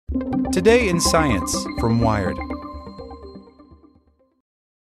Today in Science from Wired.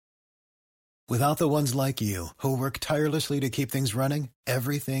 Without the ones like you, who work tirelessly to keep things running,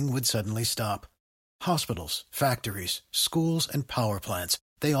 everything would suddenly stop. Hospitals, factories, schools, and power plants,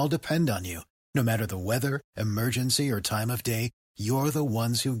 they all depend on you. No matter the weather, emergency, or time of day, you're the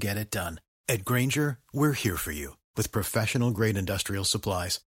ones who get it done. At Grainger, we're here for you with professional-grade industrial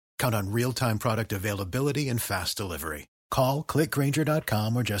supplies. Count on real-time product availability and fast delivery. Call, click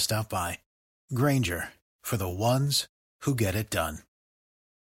Grainger.com, or just stop by. Grainger, for the ones who get it done.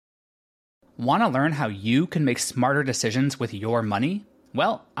 Want to learn how you can make smarter decisions with your money?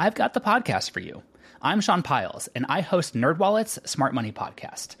 Well, I've got the podcast for you. I'm Sean Piles, and I host NerdWallet's Smart Money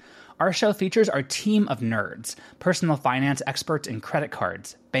Podcast. Our show features our team of nerds, personal finance experts in credit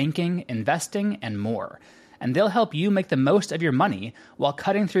cards, banking, investing, and more. And they'll help you make the most of your money while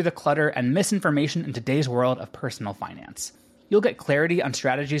cutting through the clutter and misinformation in today's world of personal finance. You'll get clarity on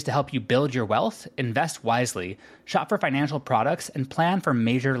strategies to help you build your wealth, invest wisely, shop for financial products, and plan for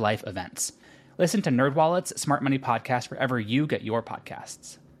major life events. Listen to NerdWallet's Smart Money Podcast wherever you get your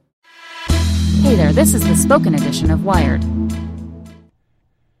podcasts. Hey there, this is the spoken edition of Wired.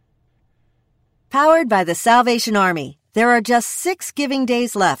 Powered by the Salvation Army. There are just 6 giving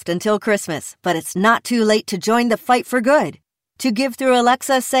days left until Christmas, but it's not too late to join the fight for good. To give through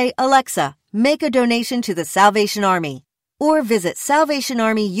Alexa, say, "Alexa, make a donation to the Salvation Army," or visit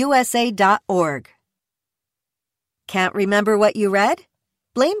salvationarmyusa.org. Can't remember what you read?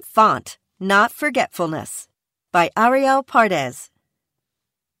 Blame font, not forgetfulness. By Ariel Pardez.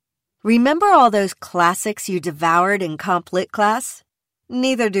 Remember all those classics you devoured in Comp Lit class?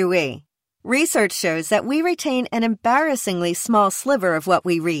 Neither do we. Research shows that we retain an embarrassingly small sliver of what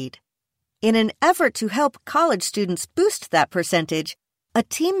we read. In an effort to help college students boost that percentage, a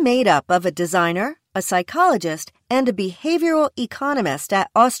team made up of a designer, a psychologist, and a behavioral economist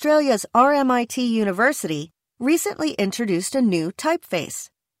at Australia's RMIT University recently introduced a new typeface,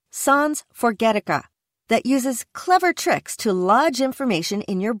 Sans Forgetica, that uses clever tricks to lodge information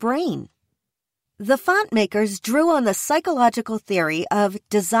in your brain. The font makers drew on the psychological theory of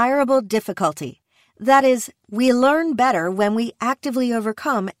desirable difficulty. That is, we learn better when we actively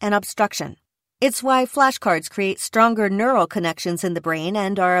overcome an obstruction. It's why flashcards create stronger neural connections in the brain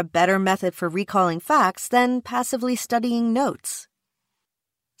and are a better method for recalling facts than passively studying notes.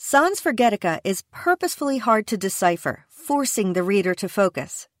 Sans Forgetica is purposefully hard to decipher, forcing the reader to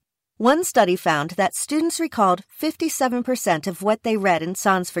focus. One study found that students recalled 57% of what they read in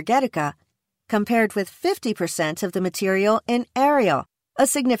Sans Forgetica, compared with 50% of the material in Arial, a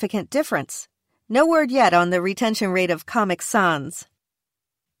significant difference. No word yet on the retention rate of Comic Sans.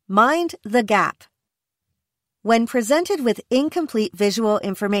 Mind the gap. When presented with incomplete visual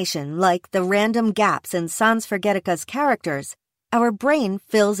information like the random gaps in Sans Forgetica's characters, our brain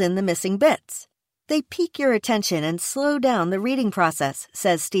fills in the missing bits. They pique your attention and slow down the reading process,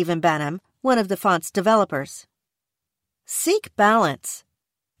 says Stephen Banham, one of the font's developers. Seek balance.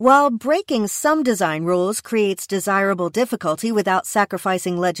 While breaking some design rules creates desirable difficulty without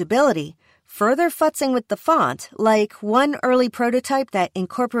sacrificing legibility, further futzing with the font, like one early prototype that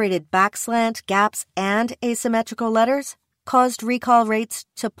incorporated backslant, gaps, and asymmetrical letters, caused recall rates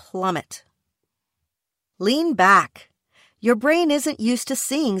to plummet. Lean back. Your brain isn't used to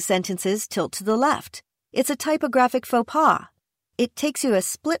seeing sentences tilt to the left. It's a typographic faux pas. It takes you a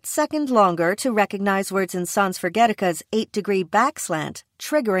split second longer to recognize words in Sans Forgetica's 8-degree backslant,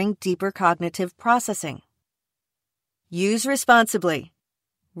 triggering deeper cognitive processing. Use responsibly.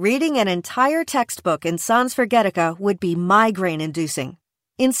 Reading an entire textbook in Sans Forgetica would be migraine-inducing.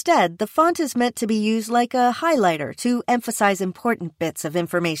 Instead, the font is meant to be used like a highlighter to emphasize important bits of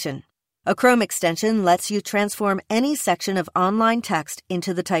information. A Chrome extension lets you transform any section of online text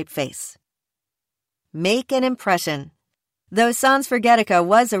into the typeface. Make an impression. Though Sans Forgetica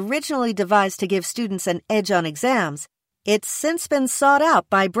was originally devised to give students an edge on exams, it's since been sought out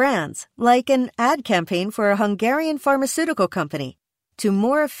by brands, like an ad campaign for a Hungarian pharmaceutical company, to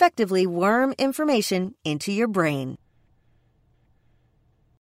more effectively worm information into your brain.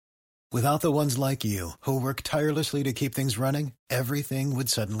 Without the ones like you, who work tirelessly to keep things running, everything would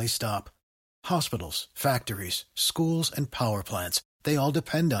suddenly stop. Hospitals, factories, schools, and power plants, they all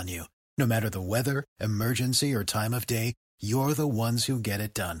depend on you. No matter the weather, emergency, or time of day, you're the ones who get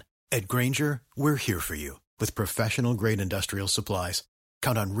it done. At Grainger, we're here for you with professional-grade industrial supplies.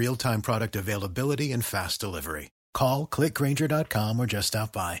 Count on real-time product availability and fast delivery. Call, click Grainger.com, or just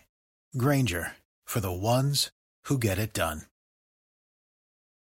stop by. Grainger, for the ones who get it done.